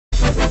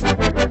Hey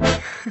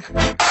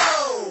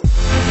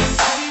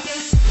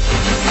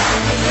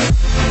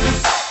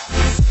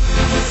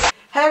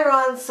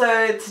everyone,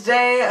 so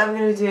today I'm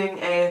going to be doing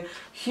a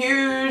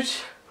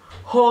huge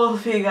haul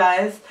for you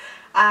guys,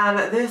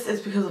 and this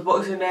is because of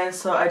Boxing Day,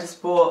 so I just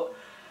bought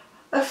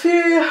a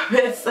few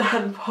bits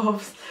and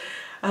bobs,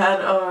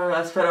 and oh,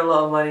 I spent a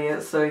lot of money,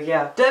 so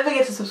yeah. Don't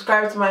forget to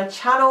subscribe to my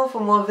channel for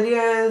more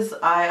videos.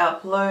 I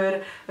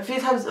upload a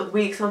few times a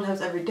week, sometimes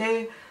every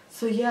day,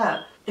 so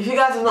yeah. If you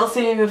guys have not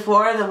seen me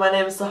before, then my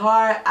name is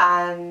Sahar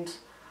and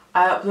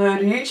I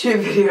upload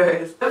YouTube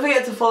videos. Don't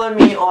forget to follow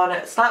me on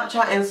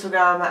Snapchat,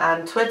 Instagram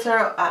and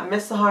Twitter at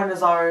Miss Sahar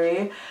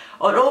Nazari,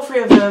 on all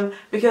three of them,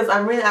 because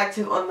I'm really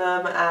active on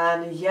them,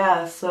 and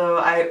yeah, so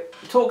I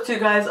talk to you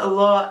guys a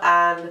lot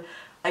and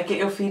I get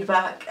your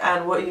feedback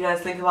and what you guys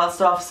think about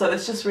stuff, so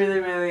it's just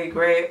really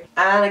great.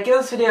 And I give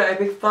this video a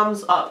big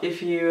thumbs up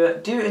if you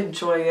do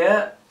enjoy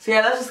it. So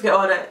yeah, let's just get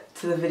on it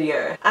to the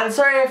video. And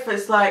sorry if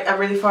it's like I'm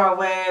really far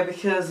away,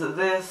 because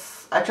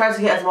this, I tried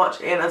to get as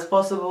much in as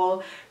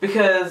possible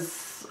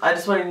because I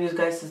just wanted you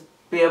guys to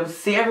be able to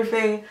see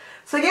everything.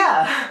 So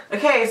yeah.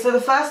 Okay, so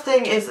the first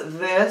thing is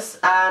this,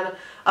 and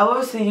I've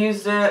obviously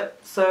used it,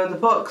 so the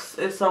box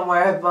is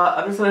somewhere, but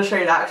I'm just going to show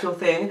you the actual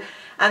thing.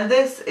 And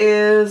this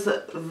is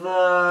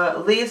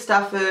the Lee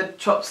Stafford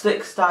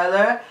chopstick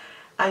styler,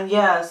 and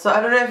yeah, so I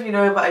don't know if you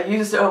know, but I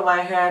used it on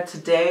my hair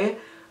today.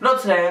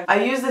 Not today,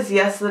 I used this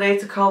yesterday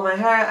to curl my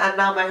hair, and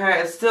now my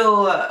hair is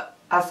still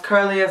as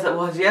curly as it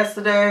was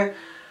yesterday.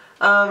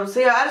 So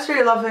yeah, I just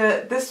really love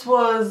it. This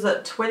was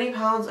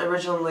 £20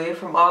 originally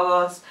from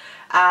ASOS,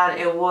 and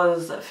it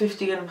was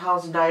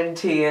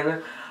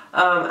 £15.19.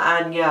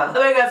 And yeah.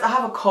 Anyway guys, I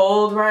have a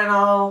cold right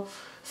now,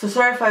 so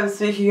sorry if I'm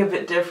speaking a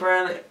bit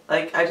different.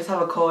 Like, I just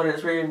have a cold and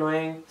it's really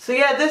annoying. So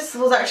yeah, this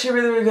was actually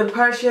a really good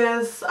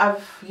purchase.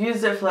 I've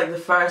used it for like the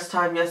first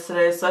time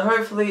yesterday, so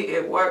hopefully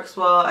it works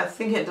well. I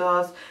think it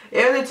does.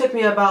 It only took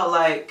me about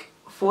like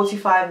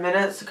 45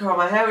 minutes to curl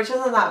my hair, which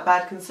isn't that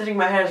bad considering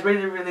my hair is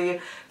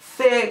really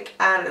thick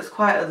and it's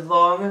quite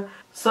long.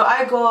 So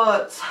I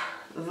got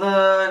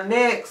the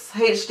NYX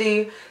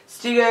HD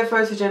Studio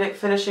Photogenic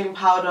Finishing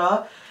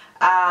Powder,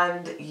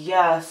 and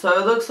yeah, so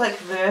it looks like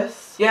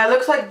this. Yeah, it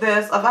looks like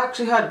this. I've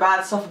actually heard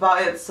bad stuff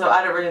about it, so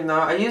I don't really know.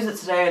 I used it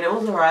today and it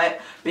was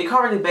alright, but you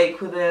can't really bake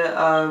with it,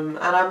 and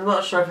I'm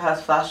not sure if it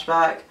has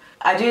flashback.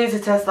 I do need to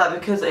test that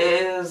because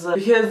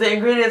because the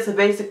ingredients are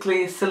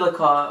basically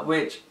silica,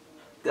 which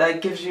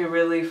like gives you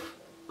really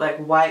like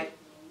white,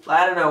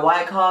 I don't know,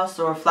 white cast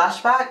or a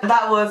flashback.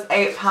 That was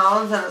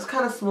 £8 and it's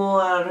kind of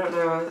small, and I don't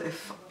know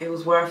if it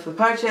was worth the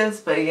purchase,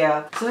 but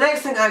yeah. So the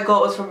next thing I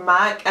got was from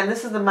MAC, and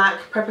this is the MAC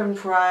Prep and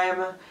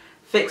Prime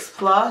Fix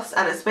Plus,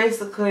 and it's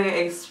basically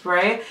a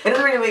spray. It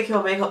doesn't really make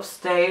your makeup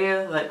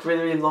stay like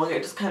really long,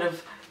 it just kind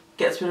of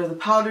gets rid of the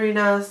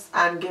powderiness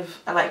and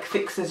like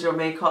fixes your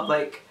makeup,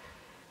 like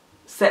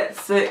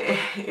sets it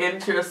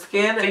into your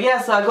skin. But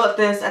yeah, so I got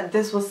this, and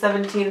this was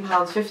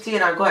 £17.50,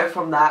 and I got it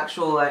from the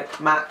actual like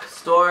MAC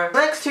store. The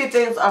next two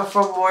things are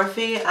from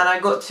Morphe, and I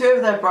got two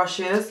of their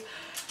brushes,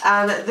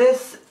 and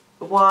this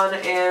one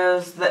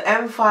is the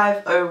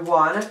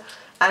M501,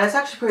 and it's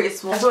actually pretty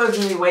small. I thought it was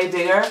going to be way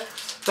bigger,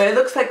 but it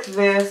looks like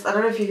this. I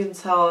don't know if you can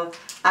tell,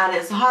 and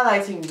it's a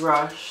highlighting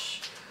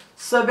brush.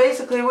 So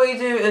basically what you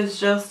do is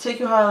just take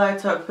your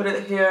highlighter, put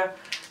it here,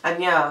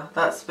 and yeah,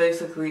 that's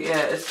basically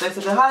it. It's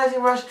basically a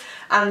highlighting brush,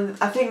 and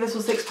I think this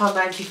was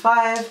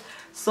 £6.95.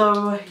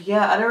 So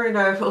yeah, I don't really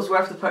know if it was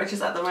worth the purchase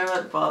at the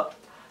moment, but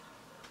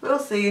we'll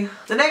see.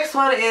 The next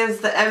one is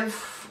the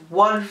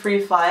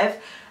M135,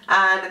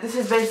 and this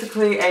is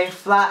basically a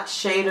flat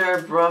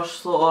shader brush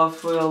sort of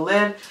for your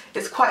lid.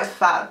 It's quite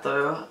fat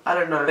though, I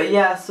don't know. But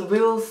yeah, so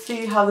we will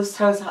see how this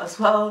turns out as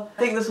well. I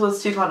think this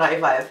was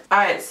 £2.95.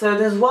 Alright, so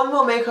there's one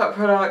more makeup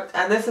product,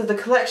 and this is the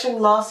Collection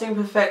Lasting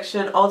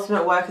Perfection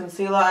Ultimate Wear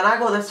Concealer, and I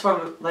got this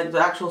from like the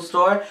actual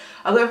store.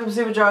 I got it from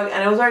Superdrug,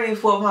 and it was already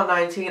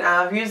 £4.19, and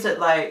I've used it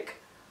like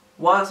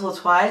once or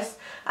twice,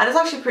 and it's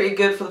actually pretty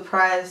good for the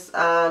price,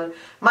 and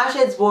my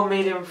shade's Warm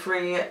Medium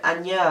Free,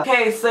 and yeah.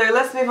 Okay, so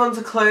let's move on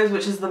to clothes,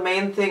 which is the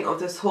main thing of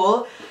this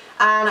haul,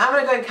 and I'm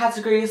gonna go in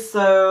categories.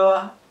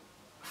 So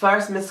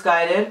first,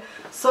 Missguided.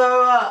 So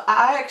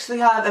I actually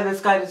have a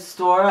Missguided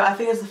store. I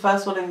think it's the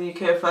first one in the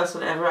UK, or first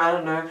one ever, I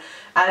don't know,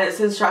 and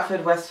it's in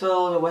Stratford,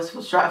 Westfield, or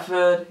Westfield,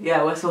 Stratford,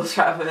 yeah, Westfield,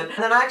 Stratford. And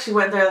then I actually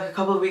went there like a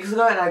couple of weeks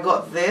ago, and I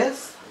got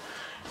this,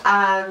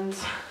 and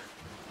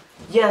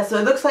yeah, so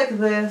it looks like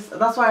this.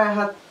 That's why I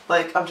had,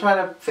 like, I'm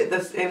trying to fit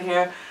this in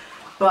here.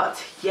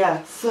 But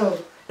yeah,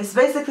 so it's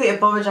basically a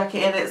bomber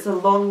jacket, and it's a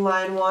long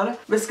line one.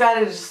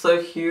 Missguided is just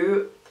so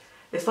cute.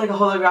 It's like a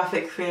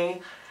holographic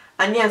thing.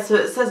 And yeah, so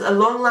it says a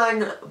long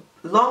line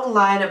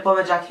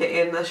bomber jacket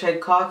in the shade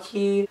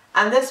khaki.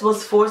 And this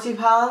was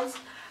 £40,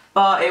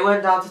 but it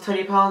went down to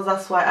 £20.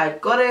 That's why I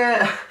got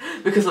it,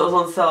 because it was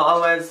on sale.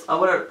 Otherwise, I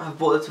wouldn't have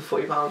bought it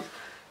for £40.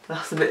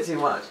 That's a bit too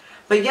much.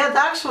 But yeah, the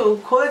actual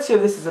quality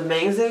of this is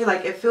amazing.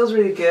 Like, it feels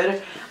really good,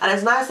 and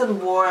it's nice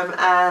and warm,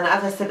 and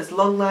as I said, it's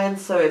long line,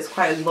 so it's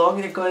quite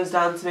long. It goes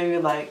down to maybe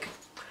like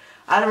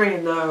I don't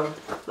really know,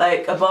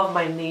 like above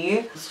my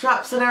knee.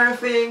 Straps and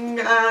everything,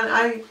 and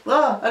I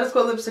just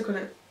got lipstick on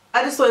it.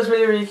 I just thought it was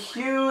really, really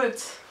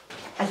cute.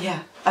 And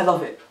yeah, I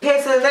love it.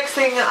 Okay, so the next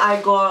thing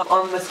I got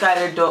on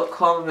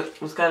Missguided.com,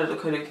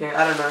 Missguided.co.uk,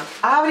 I don't know.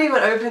 I haven't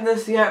even opened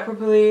this yet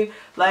properly.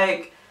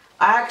 Like,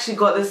 I actually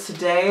got this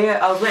today.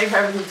 I was waiting for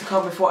everything to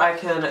come before I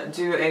can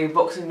do a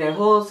Boxing Day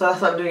haul, so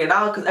that's why I'm doing it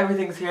now because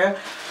everything's here.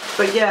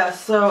 But yeah,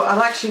 so I'm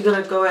actually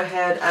gonna go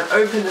ahead and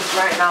open this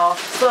right now.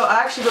 So I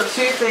actually got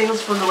two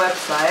things from the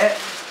website.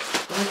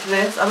 Like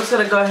this. I'm just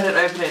gonna go ahead and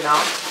open it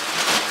now.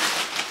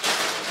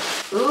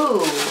 Ooh,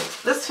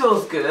 this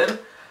feels good.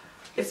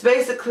 It's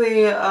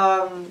basically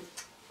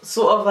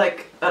sort of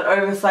like an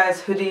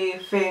oversized hoodie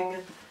thing.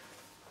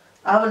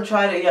 I haven't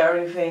tried it yet or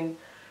anything.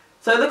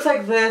 So it looks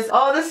like this.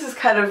 Oh, this is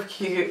kind of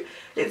cute.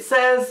 It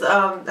says, it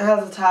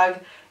has a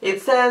tag. It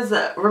says,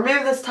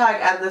 remove this tag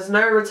and there's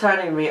no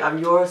returning me, I'm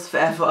yours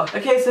forever.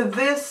 Okay, so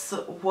this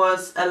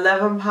was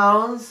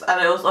 £11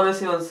 and it was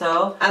obviously on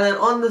sale. And then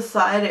on the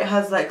side it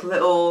has like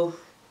little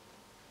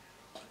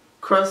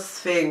cross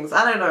things.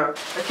 I don't know.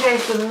 Okay,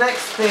 so the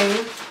next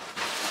thing,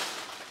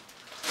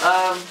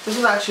 this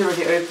is actually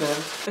already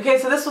open. Okay,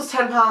 so this was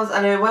 £10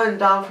 and it went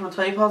down from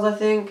 £20 I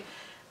think.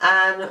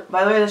 And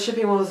by the way, the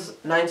shipping was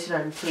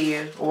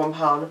 99p or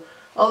 £1.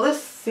 Oh,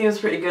 this seems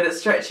pretty good. It's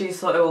stretchy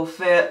so it will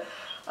fit.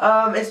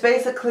 It's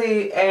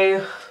basically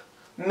a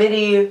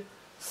midi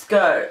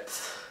skirt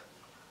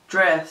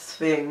dress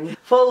thing.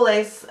 Full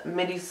lace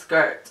midi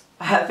skirt.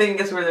 I think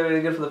it's really,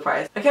 really good for the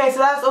price. Okay, so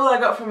that's all I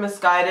got from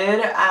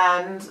Missguided,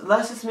 and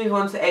let's just move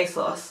on to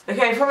ASOS.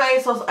 Okay, from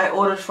ASOS I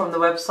ordered from the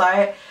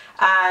website,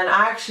 and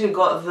I actually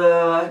got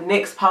the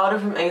NYX powder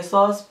from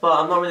ASOS, but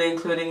I'm not really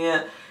including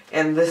it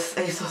in this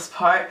ASOS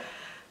part.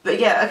 But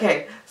yeah,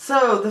 okay,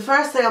 so the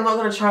first thing I'm not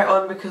going to try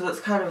on because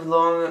it's kind of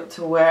long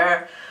to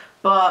wear,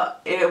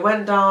 but it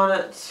went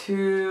down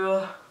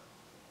to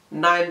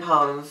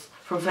 £9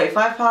 from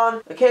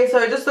 £35. Okay, so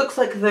it just looks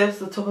like this.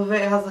 The top of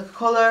it has like a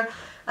collar,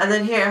 and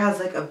then here it has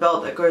like a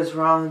belt that goes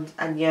round,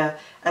 and yeah,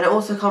 and it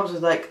also comes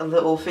with like a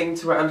little thing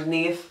to wear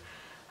underneath.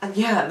 And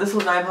yeah, this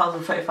was £9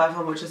 from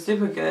 £35, which is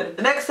super good.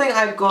 The next thing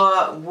I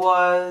got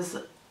was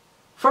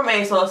from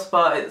ASOS,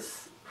 but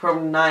it's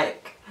from Nike.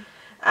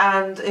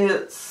 And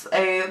it's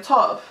a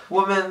top,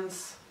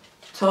 women's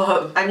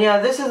top. And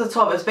yeah, this is a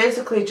top. It's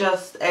basically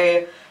just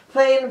a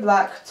plain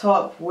black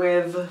top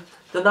with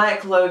the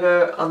Nike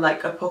logo on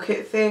like a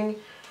pocket thing.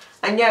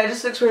 And yeah, it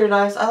just looks really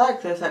nice. I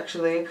like this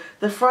actually.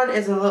 The front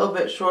is a little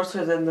bit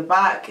shorter than the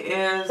back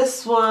is.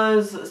 This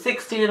was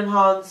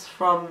 £16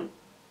 from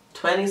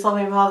 20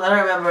 something pounds, I don't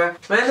remember.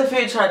 But in the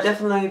future I'd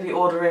definitely be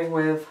ordering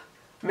with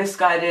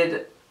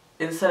Missguided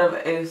instead of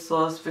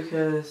ASOS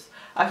because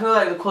I feel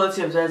like the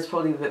quality of theirs is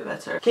probably a bit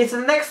better. Okay,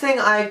 so the next thing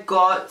I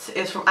got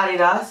is from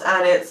Adidas,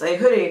 and it's a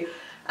hoodie.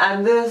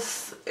 And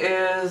this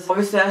is,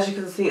 obviously as you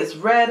can see, it's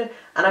red,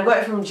 and I got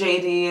it from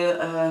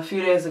JD a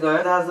few days ago.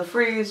 It has the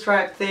free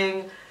stripe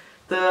thing,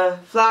 the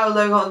flower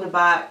logo on the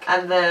back,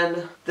 and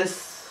then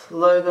this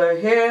logo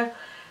here.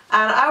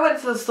 And I went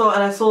to the store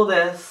and I saw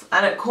this,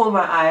 and it caught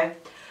my eye.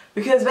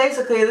 Because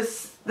basically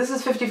this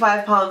is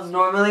 £55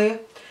 normally,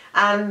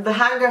 and the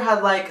hanger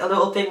had like a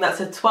little thing that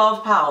said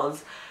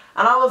 £12.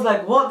 And I was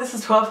like, what? This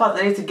is £12,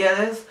 I need to get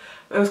this.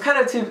 It was kind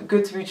of too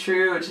good to be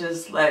true, which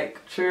is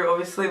like true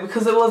obviously,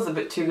 because it was a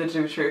bit too good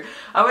to be true.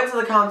 I went to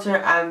the counter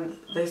and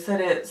they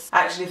said it's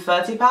actually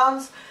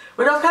 £30,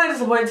 which I was kind of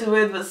disappointed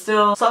with, but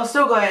still. So I've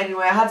still got it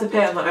anyway, I had to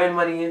pay it on my own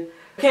money.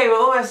 Okay, we're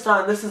almost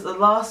done. This is the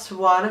last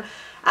one,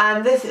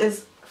 and this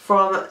is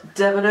from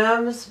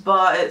Debenhams,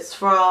 but it's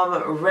from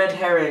Red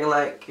Herring,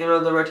 like, you know,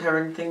 the red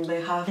herring thing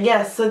they have.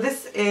 Yes, so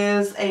this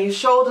is a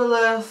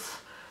shoulderless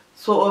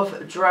sort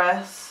of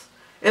dress.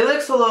 It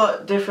looks a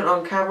lot different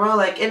on camera.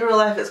 Like in real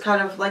life it's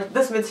kind of like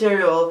this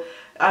material,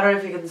 I don't know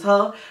if you can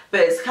tell,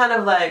 but it's kind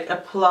of like a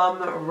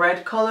plum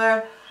red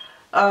colour.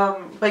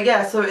 But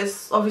yeah, so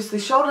it's obviously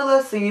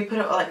shoulderless, so you put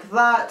it like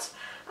that,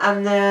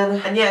 and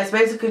yeah, it's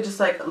basically just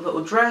like a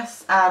little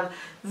dress. And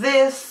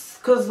this,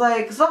 because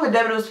like stuff in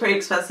Devon was pretty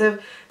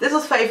expensive, this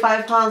was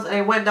 £35 and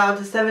it went down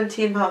to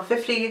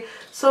 £17.50.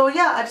 So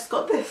yeah, I just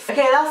got this.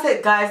 Okay, that's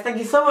it guys. Thank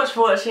you so much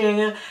for watching.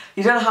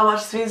 You don't know how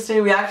much this means to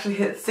me. We actually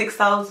hit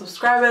 6,000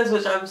 subscribers,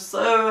 which I'm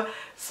so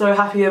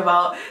happy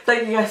about.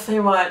 Thank you guys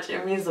so much.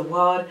 It means the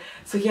world.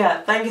 So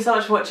yeah, thank you so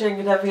much for watching.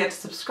 And don't forget to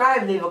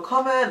subscribe, leave a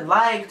comment,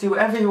 like, do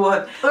whatever you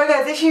want. Alright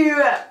guys, if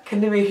you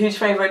can do me a huge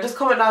favour, just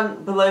comment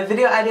down below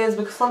video ideas,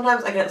 because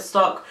sometimes I get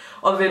stuck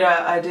on video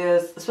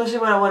ideas, especially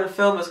when I want to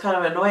film. It's kind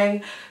of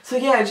annoying. So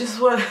yeah, just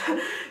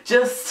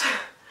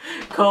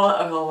comment.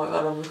 Oh my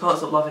god, I can't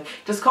stop laughing.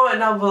 Just comment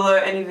down below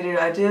any video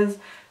ideas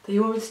that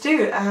you want me to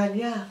do, and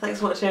yeah, thanks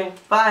for watching.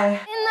 Bye.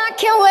 And I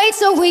can't wait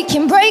so we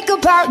can break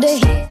apart the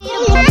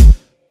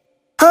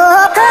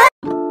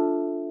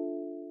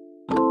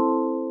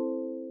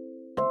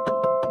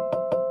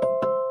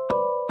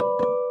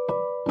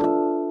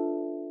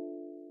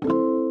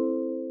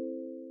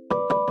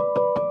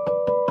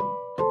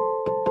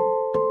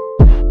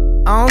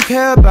I don't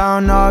care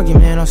about an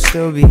argument, I'll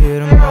still be here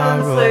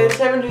tomorrow. So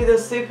today I'm going to do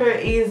this super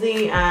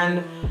easy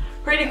and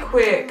pretty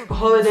quick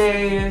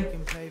holiday,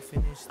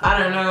 I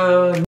don't know,